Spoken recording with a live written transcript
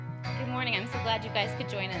morning. I'm so glad you guys could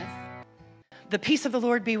join us. The peace of the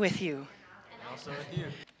Lord be with you. And also with you.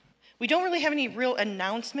 We don't really have any real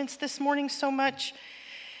announcements this morning so much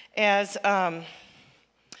as,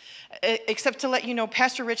 except to let you know,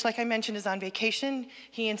 Pastor Rich, like I mentioned, is on vacation.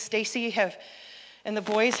 He and Stacy and the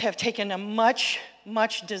boys have taken a much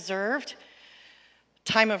deserved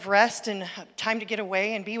time of rest and time to get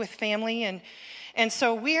away and be with family. And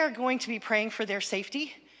so we are going to be praying for their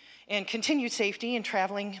safety and continued safety and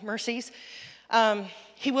traveling mercies.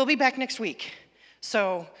 He will be back next week,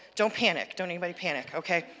 so don't panic. Don't anybody panic,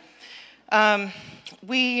 okay? I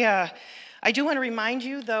do want to remind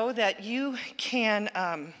you, though, that you can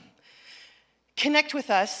connect with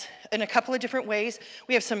us in a couple of different ways.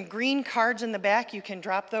 We have some green cards in the back. You can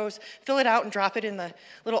drop those, fill it out and drop it in the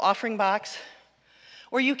little offering box.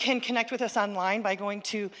 Or you can connect with us online by going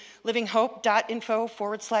to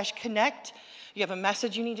LivingHope.info/connect. You have a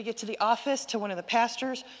message you need to get to the office, to one of the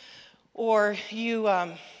pastors, or you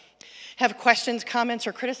have questions, comments,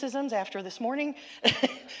 or criticisms after this morning,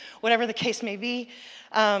 whatever the case may be,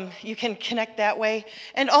 you can connect that way.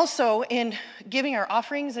 And also in giving our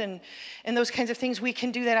offerings and those kinds of things, we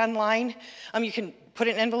can do that online. You can put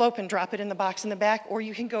an envelope and drop it in the box in the back, or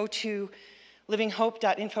you can go to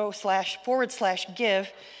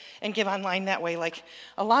livinghope.info/give and give online that way, like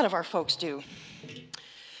a lot of our folks do.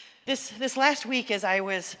 This last week, as I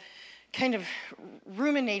was kind of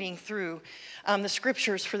ruminating through the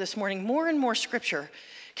scriptures for this morning, more and more scripture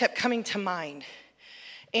kept coming to mind.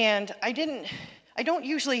 And I don't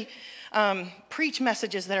usually preach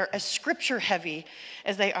messages that are as scripture heavy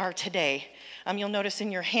as they are today. You'll notice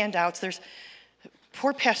in your handouts, there's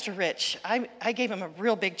poor Pastor Rich. I gave him a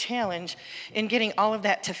real big challenge in getting all of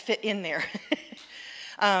that to fit in there.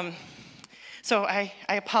 So I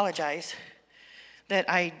apologize that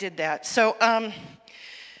I did that. So,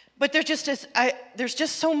 but there's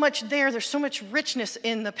just so much there. There's so much richness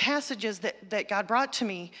in the passages that God brought to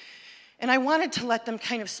me. And I wanted to let them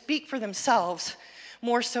kind of speak for themselves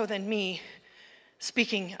more so than me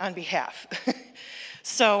speaking on behalf.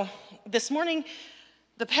 So this morning,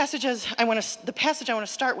 the passage I want to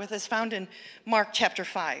start with is found in Mark chapter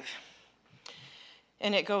 5.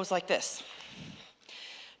 And it goes like this.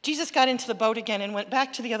 Jesus got into the boat again and went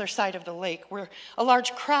back to the other side of the lake, where a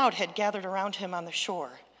large crowd had gathered around him on the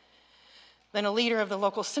shore. Then a leader of the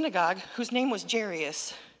local synagogue, whose name was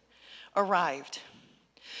Jairus, arrived.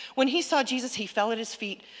 When he saw Jesus, he fell at his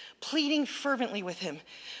feet, pleading fervently with him.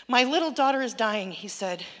 "My little daughter is dying," he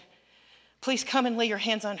said. "Please come and lay your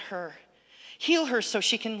hands on her. Heal her so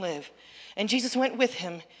she can live." And Jesus went with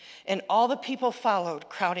him, and all the people followed,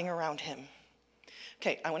 crowding around him.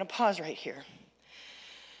 Okay, I want to pause right here.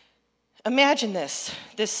 Imagine this.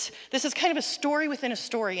 This is kind of a story within a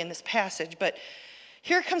story in this passage, but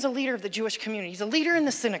here comes a leader of the Jewish community. He's a leader in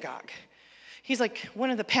the synagogue. He's like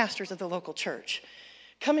one of the pastors of the local church,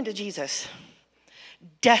 coming to Jesus,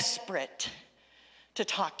 desperate to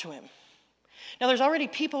talk to him. Now, there's already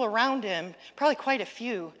people around him, probably quite a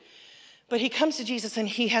few, but he comes to Jesus and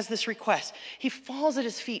he has this request. He falls at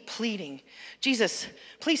his feet pleading, "Jesus,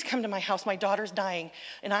 please come to my house. My daughter's dying,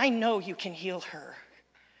 and I know you can heal her."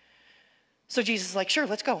 So Jesus is like, "Sure,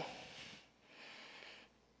 let's go."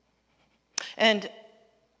 And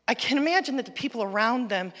I can imagine that the people around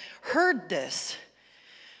them heard this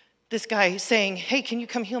guy saying, "Hey, can you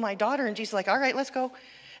come heal my daughter?" And Jesus is like, "All right, let's go."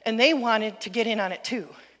 And they wanted to get in on it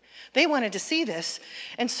too. They wanted to see this.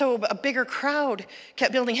 And so a bigger crowd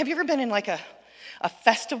kept building. Have you ever been in like a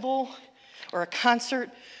festival or a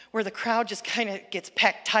concert where the crowd just kind of gets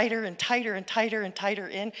packed tighter and tighter and tighter and tighter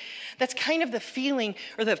in? That's kind of the feeling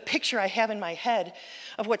or the picture I have in my head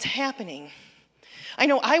of what's happening. I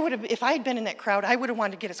know I would have, if I had been in that crowd, I would have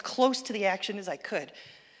wanted to get as close to the action as I could.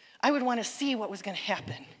 I would want to see what was going to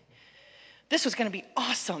happen. This was going to be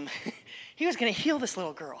awesome. He was going to heal this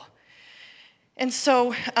little girl. And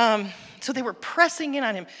so they were pressing in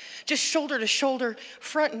on him, just shoulder to shoulder,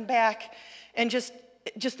 front and back, and just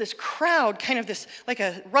this crowd, kind of this, like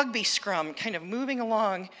a rugby scrum, kind of moving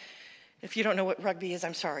along. If you don't know what rugby is,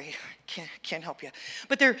 I'm sorry, can't help you.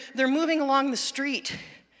 But they're moving along the street,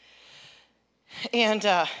 and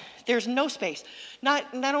there's no space. Not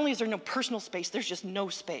only is there no personal space, there's just no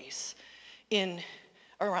space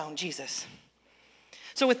around Jesus.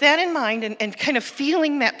 So with that in mind, and kind of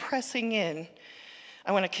feeling that pressing in,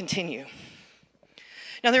 I want to continue.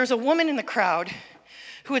 Now, there was a woman in the crowd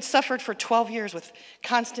who had suffered for 12 years with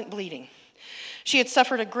constant bleeding. She had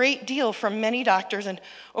suffered a great deal from many doctors, and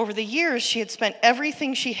over the years, she had spent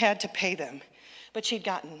everything she had to pay them, but she had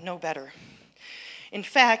gotten no better. In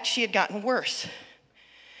fact, she had gotten worse.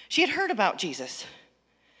 She had heard about Jesus.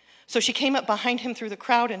 So she came up behind him through the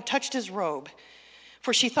crowd and touched his robe.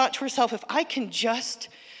 For she thought to herself, if I can just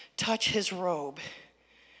touch his robe,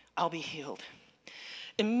 I'll be healed.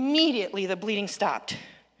 Immediately, the bleeding stopped.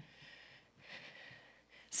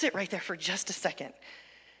 Sit right there for just a second.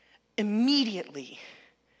 Immediately,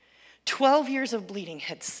 12 years of bleeding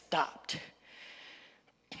had stopped.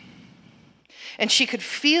 And she could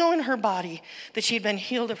feel in her body that she had been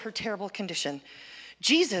healed of her terrible condition.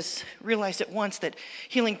 Jesus realized at once that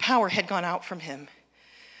healing power had gone out from him.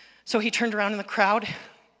 So he turned around in the crowd.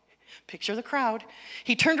 Picture the crowd.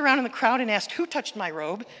 He turned around in the crowd and asked, who touched my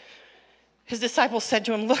robe? His disciples said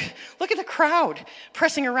to him, look at the crowd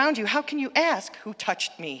pressing around you. How can you ask who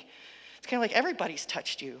touched me? It's kind of like everybody's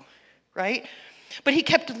touched you, right? But he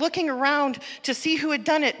kept looking around to see who had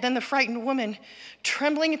done it. Then the frightened woman,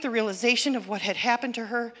 trembling at the realization of what had happened to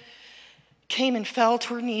her, came and fell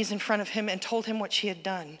to her knees in front of him and told him what she had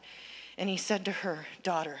done. And he said to her,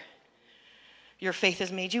 daughter, your faith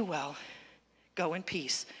has made you well. Go in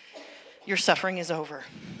peace. Your suffering is over.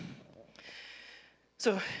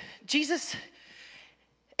 So Jesus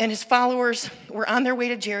and his followers were on their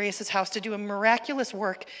way to Jairus' house to do a miraculous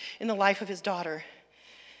work in the life of his daughter.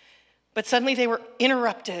 But suddenly they were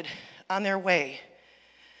interrupted on their way.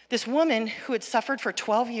 This woman who had suffered for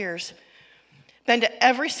 12 years, been to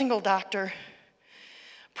every single doctor,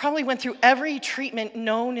 probably went through every treatment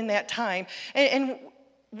known in that time. And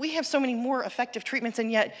we have so many more effective treatments,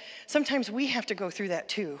 and yet sometimes we have to go through that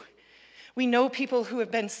too. We know people who have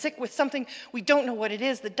been sick with something, we don't know what it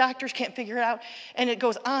is, the doctors can't figure it out, and it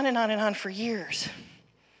goes on and on and on for years.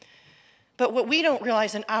 But what we don't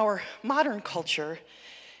realize in our modern culture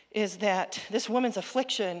is that this woman's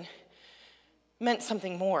affliction meant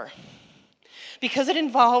something more. Because it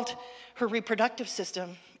involved her reproductive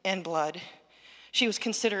system and blood, she was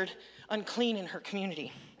considered unclean in her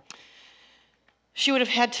community. She would have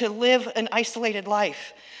had to live an isolated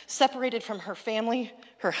life, separated from her family,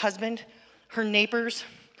 her husband, her neighbors,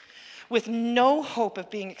 with no hope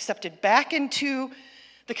of being accepted back into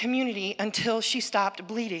the community until she stopped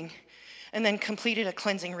bleeding and then completed a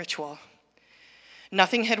cleansing ritual.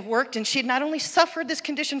 Nothing had worked, and she had not only suffered this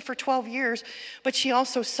condition for 12 years, but she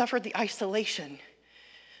also suffered the isolation,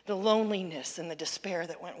 the loneliness, and the despair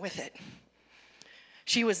that went with it.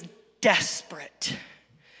 She was desperate.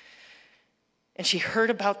 And she heard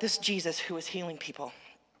about this Jesus who was healing people.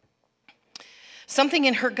 Something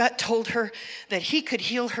in her gut told her that he could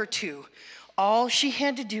heal her too. All she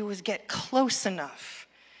had to do was get close enough,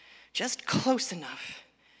 just close enough,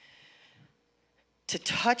 to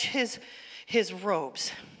touch his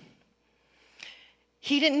robes.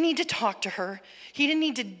 He didn't need to talk to her. He didn't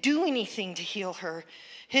need to do anything to heal her.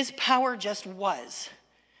 His power just was.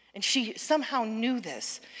 And she somehow knew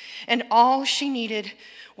this. And all she needed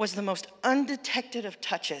was the most undetected of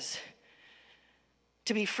touches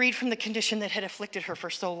to be freed from the condition that had afflicted her for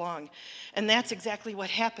so long. And that's exactly what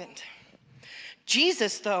happened.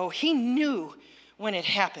 Jesus, though, he knew when it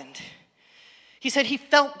happened. He said he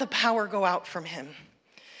felt the power go out from him.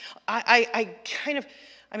 I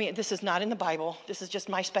mean, this is not in the Bible. This is just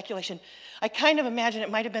my speculation. I kind of imagine it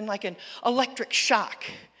might have been like an electric shock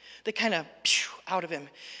that kind of out of him.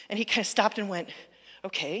 And he kind of stopped and went,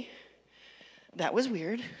 okay, that was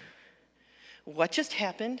weird. What just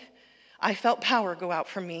happened? I felt power go out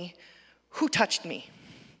from me. Who touched me?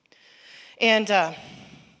 And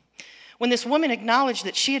when this woman acknowledged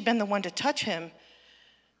that she had been the one to touch him,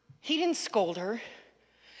 he didn't scold her.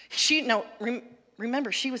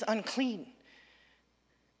 Remember, she was unclean.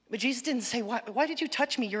 But Jesus didn't say, why did you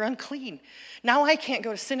touch me? You're unclean. Now I can't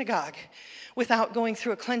go to synagogue without going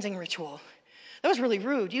through a cleansing ritual. That was really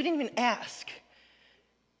rude. You didn't even ask.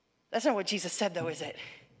 That's not what Jesus said, though, is it?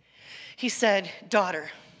 He said,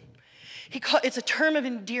 daughter. It's a term of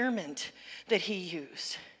endearment that he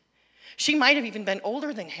used. She might have even been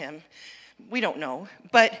older than him. We don't know.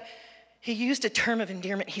 But he used a term of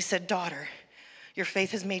endearment. He said, daughter, your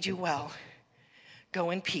faith has made you well.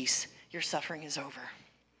 Go in peace. Your suffering is over.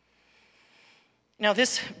 Now,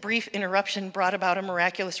 this brief interruption brought about a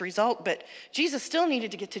miraculous result, but Jesus still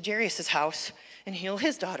needed to get to Jairus' house and heal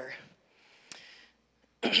his daughter.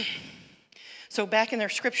 So back in their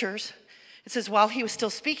scriptures, it says, while he was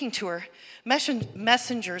still speaking to her,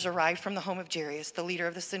 messengers arrived from the home of Jairus, the leader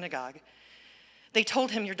of the synagogue. They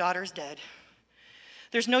told him, your daughter is dead.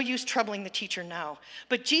 There's no use troubling the teacher now.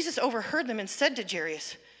 But Jesus overheard them and said to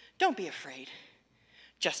Jairus, don't be afraid.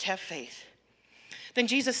 Just have faith. Then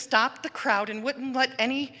Jesus stopped the crowd and wouldn't let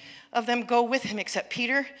any of them go with him except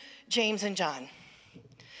Peter, James, and John.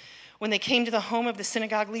 When they came to the home of the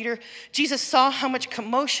synagogue leader, Jesus saw how much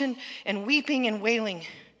commotion and weeping and wailing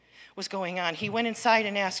was going on. He went inside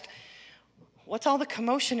and asked, What's all the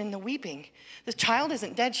commotion and the weeping? The child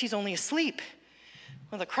isn't dead, she's only asleep.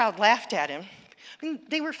 Well, the crowd laughed at him. I mean,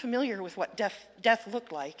 they were familiar with what death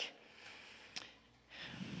looked like.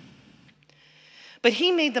 But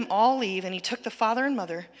he made them all leave, and he took the father and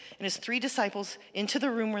mother and his 3 disciples into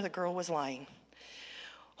the room where the girl was lying.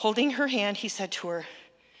 Holding her hand, he said to her,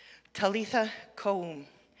 Talitha koum,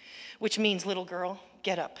 which means, little girl,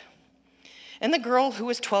 get up. And the girl, who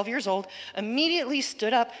was 12 years old, immediately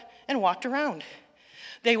stood up and walked around.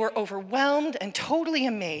 They were overwhelmed and totally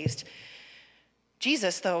amazed.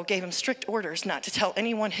 Jesus, though, gave them strict orders not to tell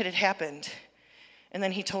anyone it had happened. And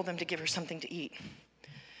then he told them to give her something to eat.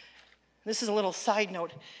 This is a little side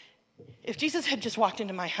note. If Jesus had just walked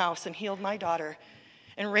into my house and healed my daughter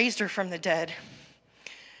and raised her from the dead,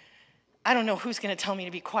 I don't know who's going to tell me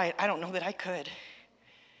to be quiet. I don't know that I could.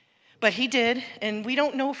 But he did, and we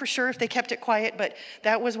don't know for sure if they kept it quiet, but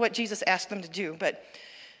that was what Jesus asked them to do. But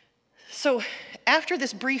so after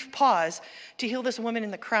this brief pause to heal this woman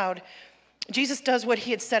in the crowd, Jesus does what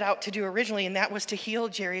he had set out to do originally, and that was to heal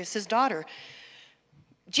Jairus' daughter.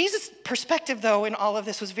 Jesus' perspective, though, in all of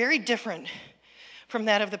this was very different from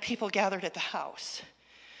that of the people gathered at the house.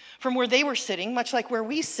 From where they were sitting, much like where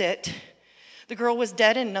we sit, the girl was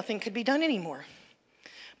dead and nothing could be done anymore.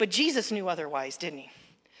 But Jesus knew otherwise, didn't he?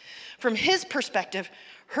 From his perspective,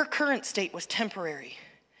 her current state was temporary.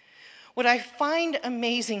 What I find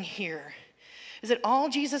amazing here is that all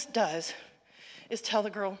Jesus does is tell the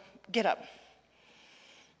girl, get up.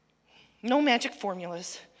 No magic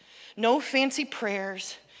formulas, no fancy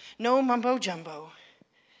prayers, no mumbo jumbo,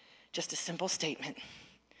 just a simple statement,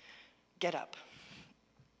 get up.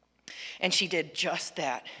 And she did just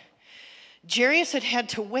that. Jairus had had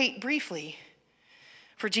to wait briefly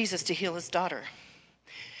for Jesus to heal his daughter.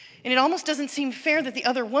 And it almost doesn't seem fair that the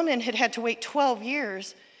other woman had had to wait 12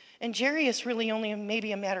 years and Jairus really only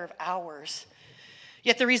maybe a matter of hours.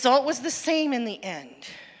 Yet the result was the same in the end.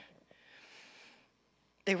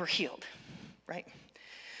 They were healed, right?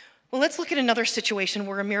 Well, let's look at another situation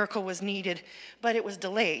where a miracle was needed, but it was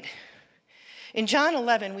delayed. In John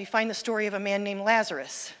 11, we find the story of a man named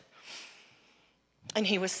Lazarus, and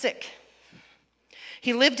he was sick.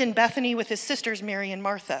 He lived in Bethany with his sisters, Mary and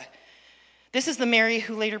Martha. This is the Mary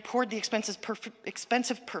who later poured the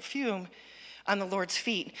expensive perfume on the Lord's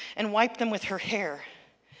feet and wiped them with her hair.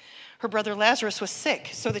 Her brother Lazarus was sick,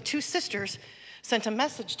 so the 2 sisters sent a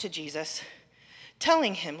message to Jesus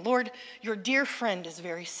telling him, Lord, your dear friend is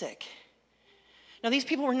very sick. Now, these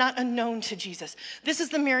people were not unknown to Jesus. This is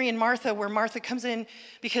the Mary and Martha where Martha comes in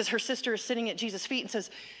because her sister is sitting at Jesus' feet and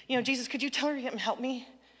says, Jesus, could you tell her to come help me?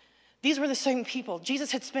 These were the same people.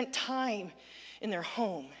 Jesus had spent time in their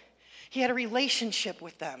home. He had a relationship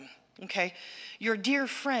with them, okay? Your dear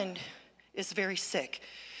friend is very sick.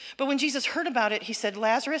 But when Jesus heard about it, he said,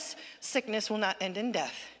 Lazarus' sickness will not end in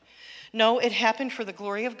death. No, it happened for the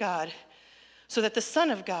glory of God, so that the Son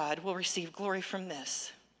of God will receive glory from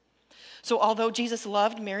this. So although Jesus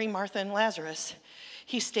loved Mary, Martha, and Lazarus,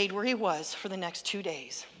 he stayed where he was for the next 2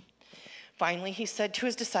 days. Finally, he said to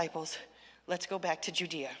his disciples, let's go back to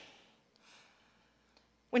Judea.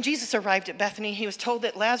 When Jesus arrived at Bethany, he was told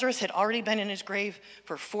that Lazarus had already been in his grave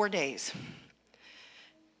for 4 days.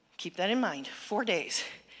 Keep that in mind, 4 days.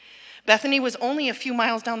 Bethany was only a few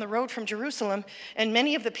miles down the road from Jerusalem, and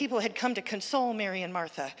many of the people had come to console Mary and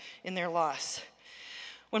Martha in their loss.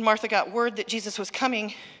 When Martha got word that Jesus was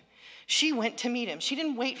coming, she went to meet him. She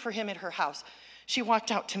didn't wait for him at her house. She walked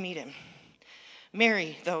out to meet him.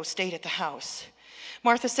 Mary, though, stayed at the house.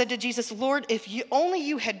 Martha said to Jesus, Lord, if only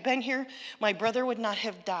you had been here, my brother would not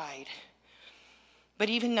have died. But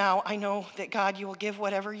even now, I know that God, you will give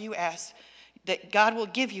whatever you ask, that God will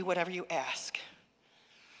give you whatever you ask.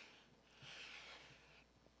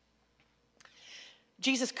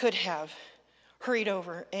 Jesus could have hurried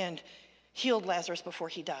over and healed Lazarus before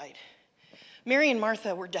he died. Mary and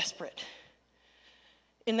Martha were desperate.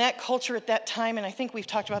 In that culture at that time, and I think we've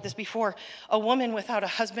talked about this before, a woman without a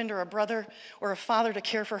husband or a brother or a father to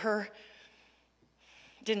care for her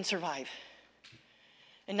didn't survive.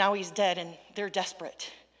 And now he's dead and they're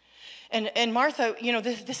desperate. And Martha,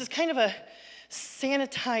 this is kind of a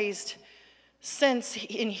sanitized sense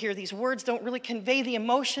in here. These words don't really convey the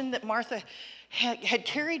emotion that Martha had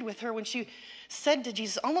carried with her when she said to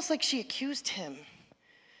Jesus, almost like she accused him,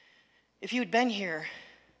 if you had been here,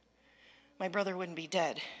 my brother wouldn't be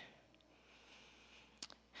dead.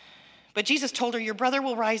 But Jesus told her, your brother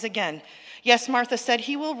will rise again. Yes, Martha said,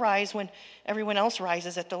 he will rise when everyone else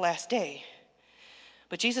rises at the last day.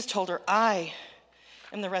 But Jesus told her, I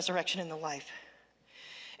am the resurrection and the life.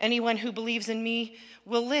 Anyone who believes in me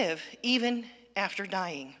will live even after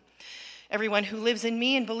dying. Everyone who lives in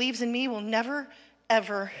me and believes in me will never,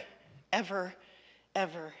 ever, ever,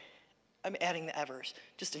 ever, I'm adding the evers,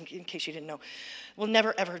 just in case you didn't know, will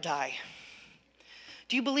never, ever die.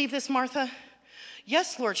 Do you believe this, Martha?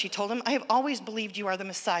 Yes, Lord, she told him. I have always believed you are the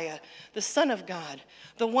Messiah, the Son of God,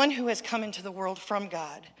 the one who has come into the world from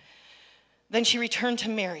God. Then she returned to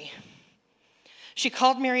Mary. She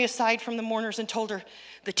called Mary aside from the mourners and told her,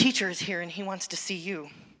 the teacher is here and he wants to see you.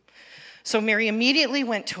 So Mary immediately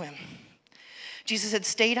went to him. Jesus had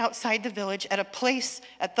stayed outside the village at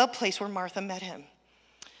the place where Martha met him.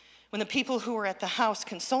 When the people who were at the house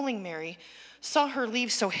consoling Mary saw her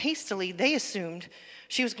leave so hastily, they assumed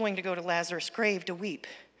she was going to go to Lazarus' grave to weep.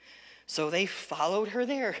 So they followed her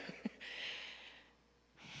there.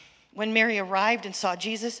 When Mary arrived and saw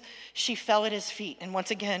Jesus, she fell at his feet. And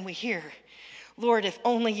once again, we hear, Lord, if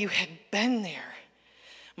only you had been there,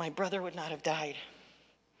 my brother would not have died.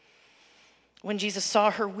 When Jesus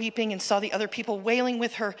saw her weeping and saw the other people wailing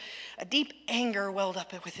with her, a deep anger welled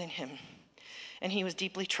up within him, and he was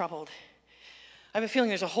deeply troubled. I have a feeling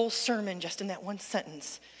there's a whole sermon just in that one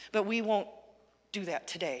sentence, but we won't do that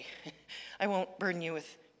today. I won't burden you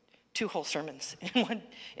with 2 whole sermons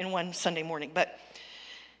in one Sunday morning. But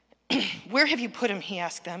where have you put him, he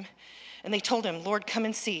asked them. And they told him, Lord, come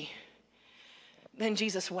and see. Then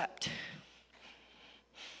Jesus wept.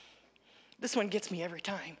 This one gets me every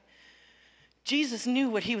time. Jesus knew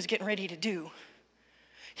what he was getting ready to do.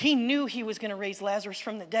 He knew he was going to raise Lazarus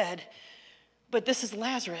from the dead, but this is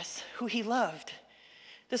Lazarus, who he loved.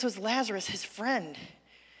 This was Lazarus, his friend,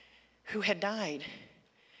 who had died,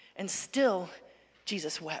 and still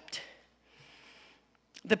Jesus wept.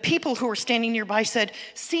 The people who were standing nearby said,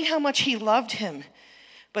 see how much he loved him.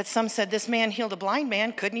 But some said, this man healed a blind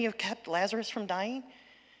man. Couldn't he have kept Lazarus from dying?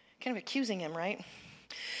 Kind of accusing him, right?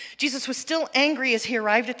 Jesus was still angry as he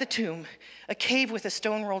arrived at the tomb, a cave with a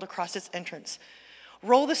stone rolled across its entrance.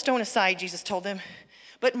 Roll the stone aside, Jesus told them.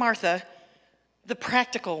 But Martha, the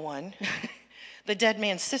practical one, the dead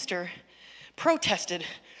man's sister, protested,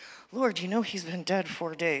 Lord, you know he's been dead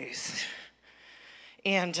 4 days.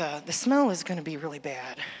 And the smell is going to be really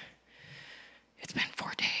bad. It's been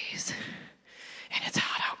 4 days, and it's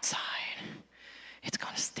hot outside. It's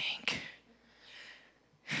going to stink.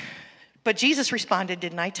 But Jesus responded,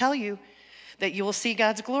 didn't I tell you that you will see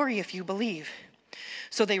God's glory if you believe?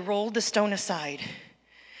 So they rolled the stone aside.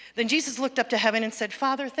 Then Jesus looked up to heaven and said,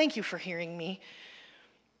 Father, thank you for hearing me.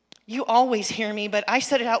 You always hear me, but I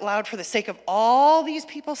said it out loud for the sake of all these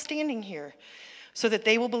people standing here, so that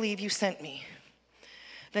they will believe you sent me.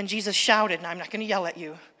 Then Jesus shouted, and I'm not going to yell at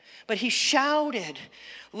you, but he shouted,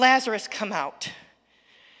 Lazarus, come out.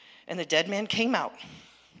 And the dead man came out.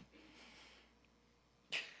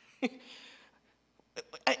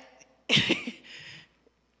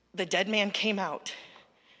 The dead man came out,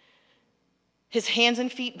 his hands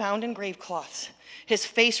and feet bound in grave cloths, his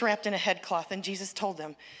face wrapped in a headcloth, and Jesus told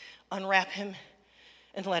them, unwrap him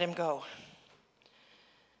and let him go.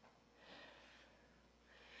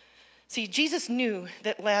 See, Jesus knew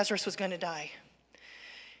that Lazarus was going to die.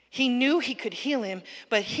 He knew he could heal him,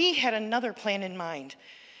 but he had another plan in mind.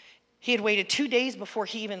 He had waited 2 days before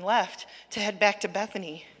he even left to head back to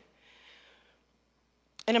Bethany.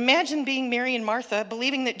 And imagine being Mary and Martha,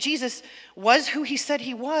 believing that Jesus was who he said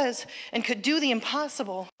he was and could do the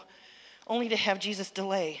impossible, only to have Jesus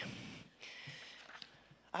delay.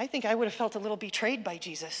 I think I would have felt a little betrayed by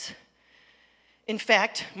Jesus. In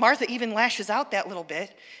fact, Martha even lashes out that little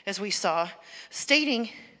bit, as we saw, stating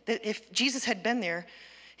that if Jesus had been there,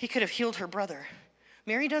 he could have healed her brother.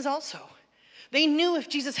 Mary does also. They knew if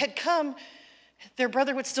Jesus had come, their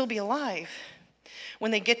brother would still be alive.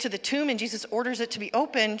 When they get to the tomb and Jesus orders it to be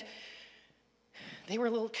opened, they were a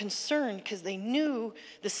little concerned because they knew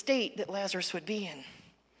the state that Lazarus would be in.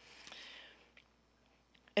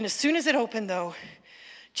 And as soon as it opened, though,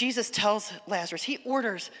 Jesus tells Lazarus, he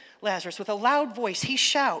orders Lazarus with a loud voice. He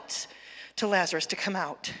shouts to Lazarus to come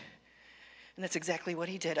out. And that's exactly what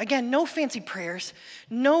he did. Again, no fancy prayers,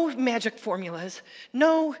 no magic formulas,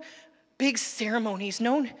 no big ceremonies,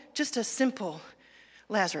 no, just a simple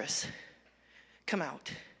Lazarus, come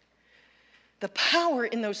out. The power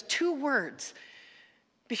in those 2 words,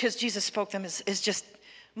 because Jesus spoke them, is just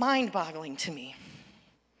mind-boggling to me.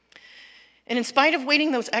 And in spite of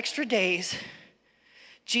waiting those extra days,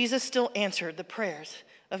 Jesus still answered the prayers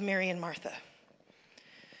of Mary and Martha.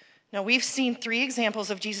 Now, we've seen 3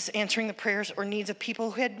 examples of Jesus answering the prayers or needs of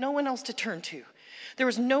people who had no one else to turn to. There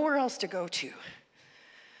was nowhere else to go to.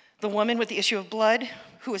 The woman with the issue of blood,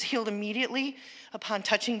 who was healed immediately upon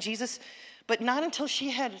touching Jesus, but not until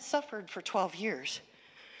she had suffered for 12 years.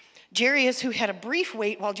 Jairus, who had a brief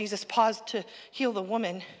wait while Jesus paused to heal the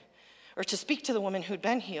woman or to speak to the woman who'd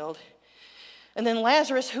been healed. And then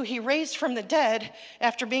Lazarus, who he raised from the dead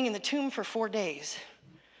after being in the tomb for 4 days.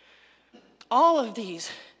 All of these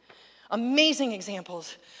amazing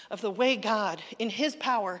examples of the way God, in his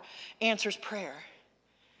power, answers prayer.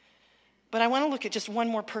 But I want to look at just one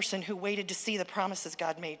more person who waited to see the promises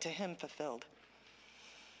God made to him fulfilled.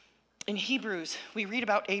 In Hebrews, we read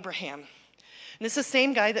about Abraham. And this is the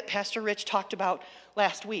same guy that Pastor Rich talked about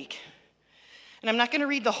last week. And I'm not going to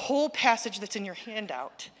read the whole passage that's in your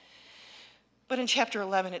handout. But in chapter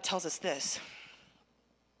 11, it tells us this.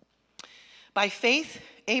 By faith,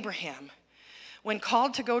 Abraham, when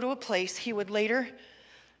called to go to a place he would later,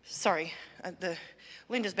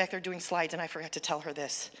 Linda's back there doing slides and I forgot to tell her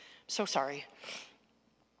this. So sorry.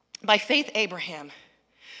 By faith, Abraham,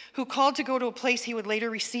 who called to go to a place he would later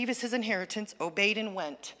receive as his inheritance, obeyed and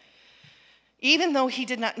went, even though he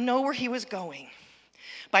did not know where he was going.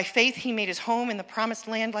 By faith, he made his home in the promised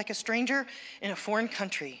land like a stranger in a foreign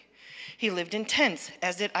country. He lived in tents,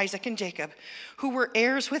 as did Isaac and Jacob, who were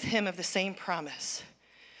heirs with him of the same promise.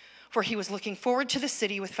 For he was looking forward to the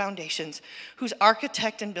city with foundations, whose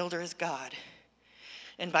architect and builder is God.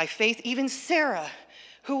 And by faith, even Sarah,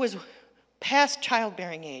 who was past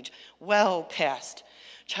childbearing age, well past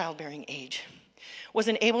childbearing age, was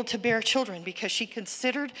enabled to bear children because she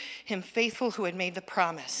considered him faithful who had made the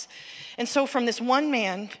promise. And so from this one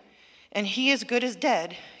man, and he as good as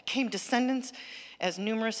dead, came descendants as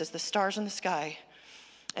numerous as the stars in the sky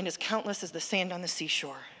and as countless as the sand on the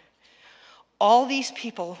seashore. All these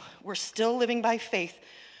people were still living by faith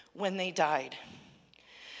when they died.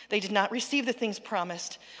 They did not receive the things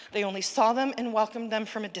promised. They only saw them and welcomed them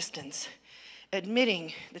from a distance,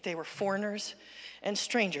 admitting that they were foreigners and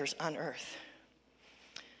strangers on earth.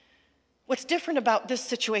 What's different about this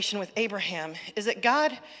situation with Abraham is that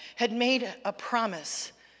God had made a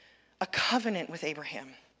promise, a covenant with Abraham,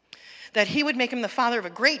 that he would make him the father of a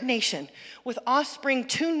great nation with offspring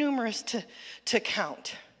too numerous to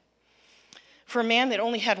count. For a man that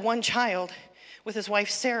only had one child with his wife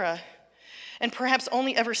Sarah, and perhaps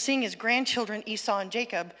only ever seeing his grandchildren Esau and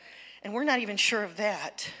Jacob, and we're not even sure of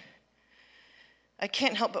that, I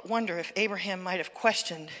can't help but wonder if Abraham might have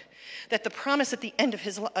questioned that promise at the end of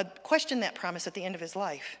his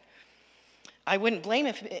life. I wouldn't blame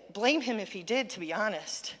him if he did, to be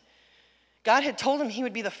honest. God had told him he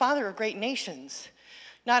would be the father of great nations,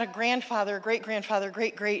 not a grandfather, great-grandfather,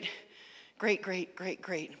 great-great,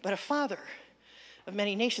 but a father of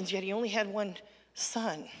many nations, yet he only had one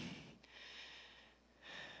son.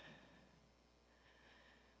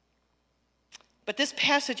 But this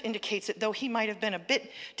passage indicates that though he might have been a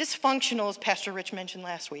bit dysfunctional, as Pastor Rich mentioned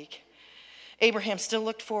last week, Abraham still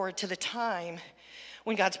looked forward to the time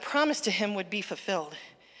when God's promise to him would be fulfilled.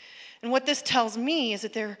 And what this tells me is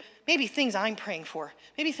that there may be things I'm praying for,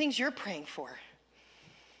 maybe things you're praying for,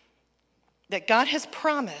 that God has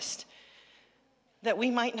promised that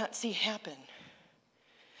we might not see happen.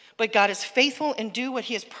 But God is faithful and do what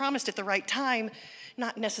he has promised at the right time,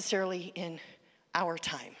 not necessarily in our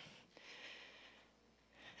time.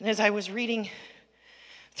 And as I was reading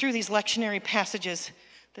through these lectionary passages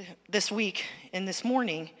this week and this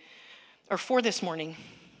morning, or for this morning,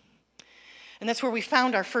 and that's where we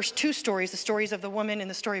found our first two stories, the stories of the woman and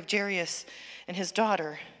the story of Jairus and his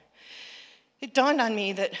daughter. It dawned on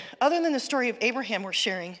me that other than the story of Abraham we're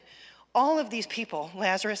sharing, all of these people,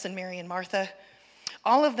 Lazarus and Mary and Martha,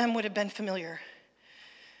 all of them would have been familiar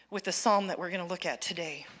with the psalm that we're going to look at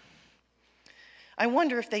today. I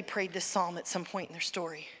wonder if they prayed this psalm at some point in their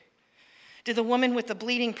story. Did the woman with the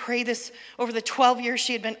bleeding pray this over the 12 years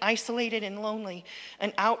she had been isolated and lonely,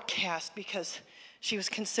 an outcast because she was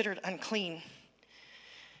considered unclean?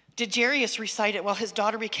 Did Jairus recite it while his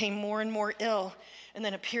daughter became more and more ill and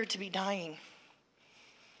then appeared to be dying?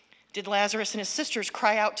 Did Lazarus and his sisters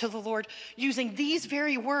cry out to the Lord using these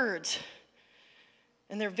very words?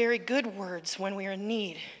 And they're very good words when we are in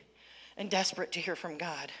need and desperate to hear from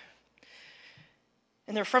God.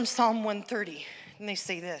 And they're from Psalm 130, and they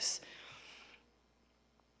say this: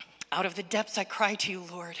 "Out of the depths I cry to you,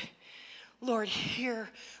 Lord. Lord, hear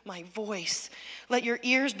my voice. Let your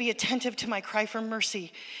ears be attentive to my cry for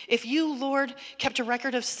mercy. If you, Lord, kept a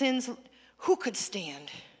record of sins, who could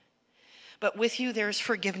stand? But with you there is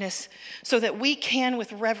forgiveness, so that we can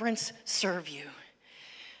with reverence serve you.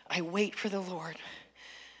 I wait for the Lord.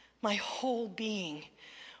 My whole being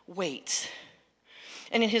waits.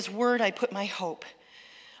 And in his word I put my hope.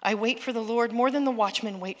 I wait for the Lord more than the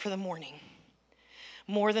watchmen wait for the morning.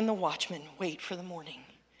 More than the watchmen wait for the morning."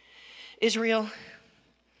 Israel,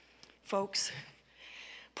 folks,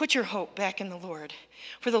 put your hope back in the Lord.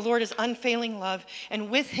 For the Lord is unfailing love, and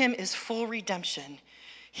with him is full redemption.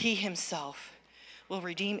 He himself will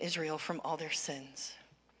redeem Israel from all their sins.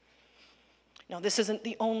 Now, this isn't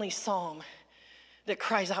the only psalm that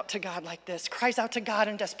cries out to God like this, cries out to God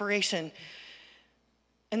in desperation.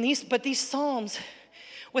 But these psalms,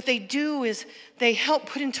 what they do is they help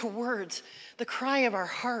put into words the cry of our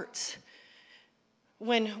hearts.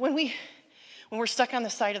 When we're stuck on the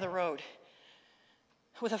side of the road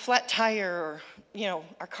with a flat tire, or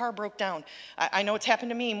our car broke down. I know it's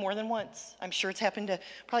happened to me more than once. I'm sure it's happened to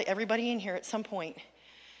probably everybody in here at some point.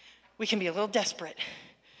 We can be a little desperate,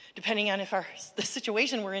 depending on if the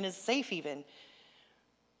situation we're in is safe even.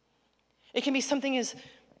 It can be something as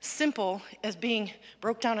simple as being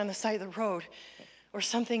broke down on the side of the road, or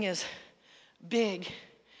something as big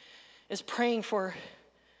as praying for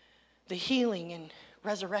the healing and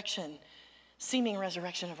seeming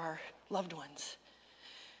resurrection of our loved ones.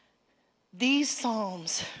 These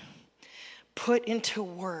psalms put into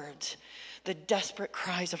words the desperate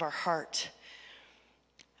cries of our heart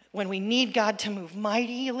when we need God to move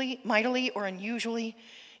mightily or unusually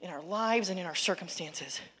in our lives and in our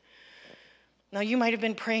circumstances. Now, you might have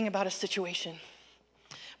been praying about a situation,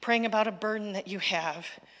 praying about a burden that you have.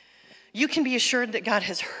 You can be assured that God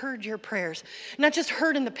has heard your prayers, not just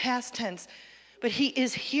heard in the past tense, but he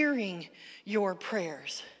is hearing your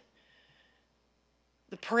prayers.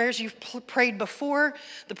 The prayers you've prayed before,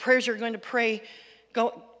 the prayers you're going to pray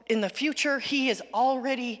in the future, he is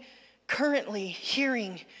already currently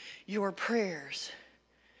hearing your prayers.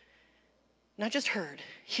 Not just heard,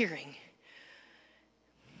 hearing.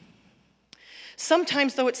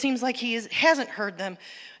 Sometimes, though, it seems like he hasn't heard them,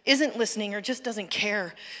 isn't listening, or just doesn't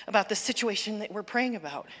care about the situation that we're praying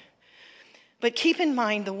about. But keep in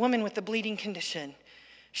mind the woman with the bleeding condition.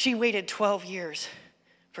 She waited 12 years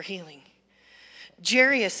for healing.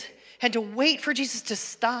 Jairus had to wait for Jesus to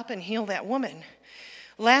stop and heal that woman.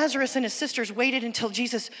 Lazarus and his sisters waited until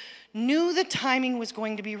Jesus knew the timing was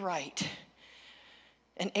going to be right.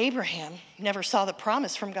 And Abraham never saw the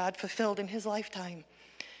promise from God fulfilled in his lifetime.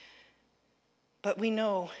 But we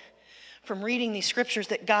know from reading these scriptures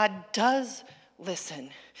that God does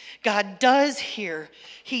listen. God does hear.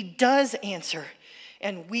 He does answer.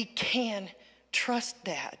 And we can trust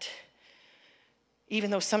that, even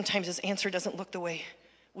though sometimes his answer doesn't look the way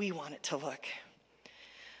we want it to look.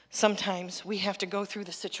 Sometimes we have to go through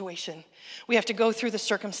the situation. We have to go through the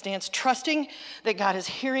circumstance, trusting that God is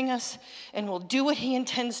hearing us and will do what he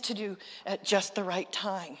intends to do at just the right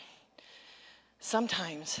time.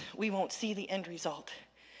 Sometimes we won't see the end result,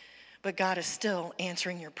 but God is still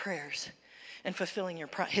answering your prayers and fulfilling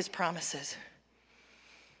his promises.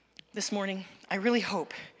 This morning, I really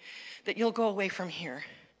hope that you'll go away from here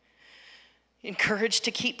encouraged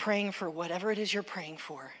to keep praying for whatever it is you're praying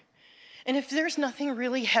for. And if there's nothing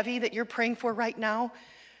really heavy that you're praying for right now,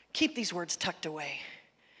 keep these words tucked away.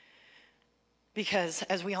 Because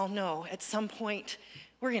as we all know, at some point,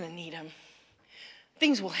 we're going to need them.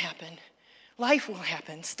 Things will happen. Life will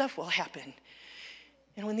happen. Stuff will happen.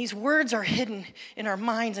 And when these words are hidden in our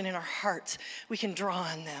minds and in our hearts, we can draw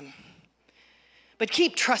on them. But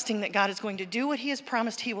keep trusting that God is going to do what he has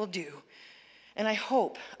promised he will do. And I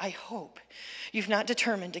hope you've not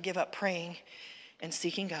determined to give up praying and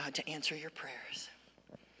seeking God to answer your prayers.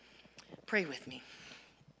 Pray with me.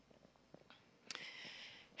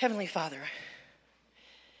 Heavenly Father,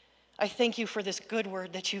 I thank you for this good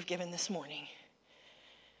word that you've given this morning.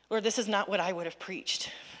 Lord, this is not what I would have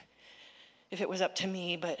preached if it was up to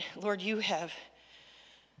me, but Lord, you have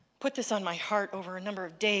put this on my heart over a number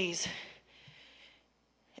of days.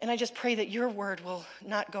 And I just pray that your word will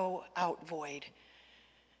not go out void.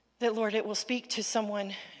 That, Lord, it will speak to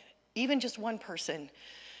someone, even just one person,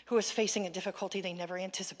 who is facing a difficulty they never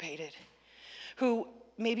anticipated, who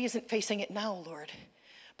maybe isn't facing it now, Lord,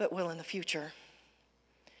 but will in the future.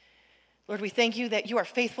 Lord, we thank you that you are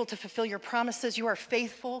faithful to fulfill your promises. You are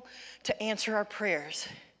faithful to answer our prayers.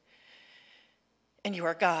 And you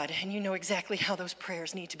are God, and you know exactly how those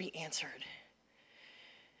prayers need to be answered.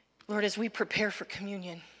 Lord, as we prepare for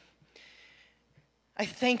communion, I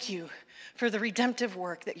thank you for the redemptive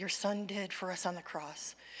work that your Son did for us on the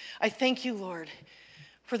cross. I thank you, Lord,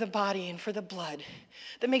 for the body and for the blood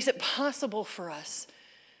that makes it possible for us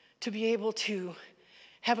to be able to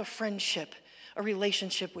have a friendship, a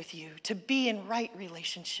relationship with you, to be in right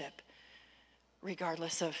relationship,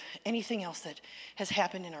 regardless of anything else that has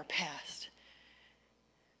happened in our past.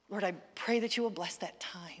 Lord, I pray that you will bless that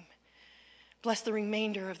time. Bless the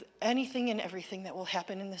remainder of anything and everything that will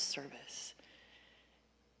happen in this service.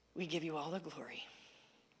 We give you all the glory.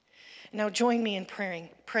 Now join me in praying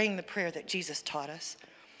the prayer that Jesus taught us.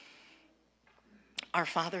 Our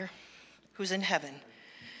Father, who's in heaven,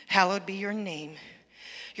 hallowed be your name.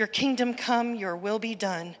 Your kingdom come, your will be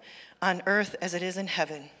done, on earth as it is in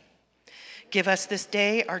heaven. Give us this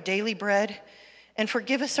day our daily bread, and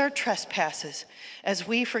forgive us our trespasses, as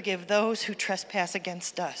we forgive those who trespass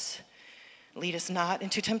against us. Lead us not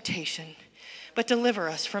into temptation, but deliver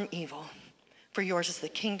us from evil. For yours is the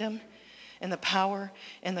kingdom, and the power,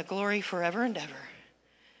 and the glory forever and ever.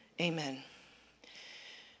 Amen.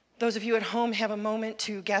 Those of you at home have a moment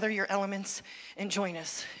to gather your elements and join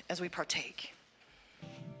us as we partake.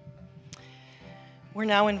 We're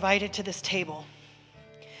now invited to this table.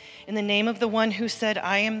 In the name of the one who said,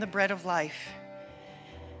 I am the bread of life.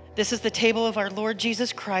 This is the table of our Lord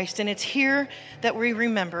Jesus Christ, and it's here that we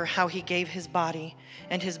remember how he gave his body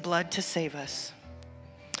and his blood to save us.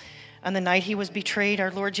 On the night he was betrayed,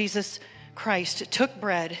 our Lord Jesus Christ took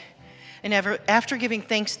bread, and after giving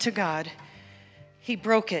thanks to God, he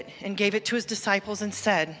broke it and gave it to his disciples and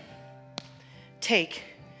said, Take,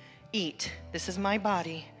 eat, this is my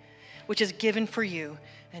body, which is given for you,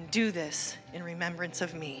 and do this in remembrance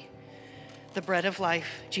of me. The bread of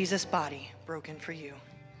life, Jesus' body, broken for you.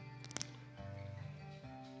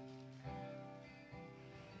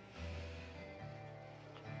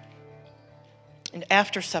 And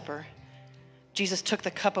after supper, Jesus took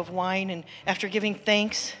the cup of wine, and after giving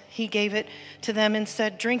thanks, he gave it to them and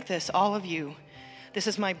said, Drink this, all of you. This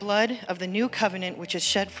is my blood of the new covenant, which is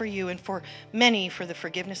shed for you and for many for the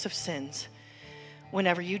forgiveness of sins.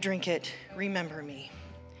 Whenever you drink it, remember me,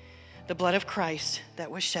 the blood of Christ that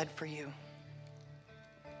was shed for you.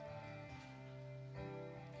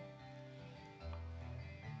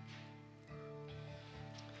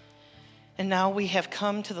 And now we have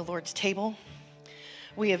come to the Lord's table.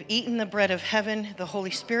 We have eaten the bread of heaven. The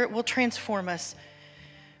Holy Spirit will transform us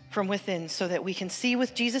from within so that we can see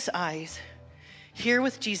with Jesus' eyes, hear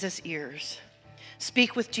with Jesus' ears,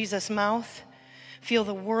 speak with Jesus' mouth, feel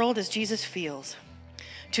the world as Jesus feels,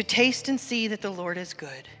 to taste and see that the Lord is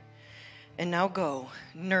good. And now go,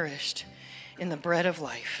 nourished in the bread of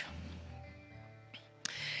life.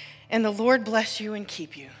 And the Lord bless you and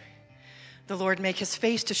keep you. The Lord make his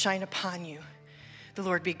face to shine upon you. The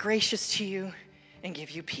Lord be gracious to you and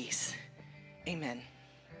give you peace. Amen.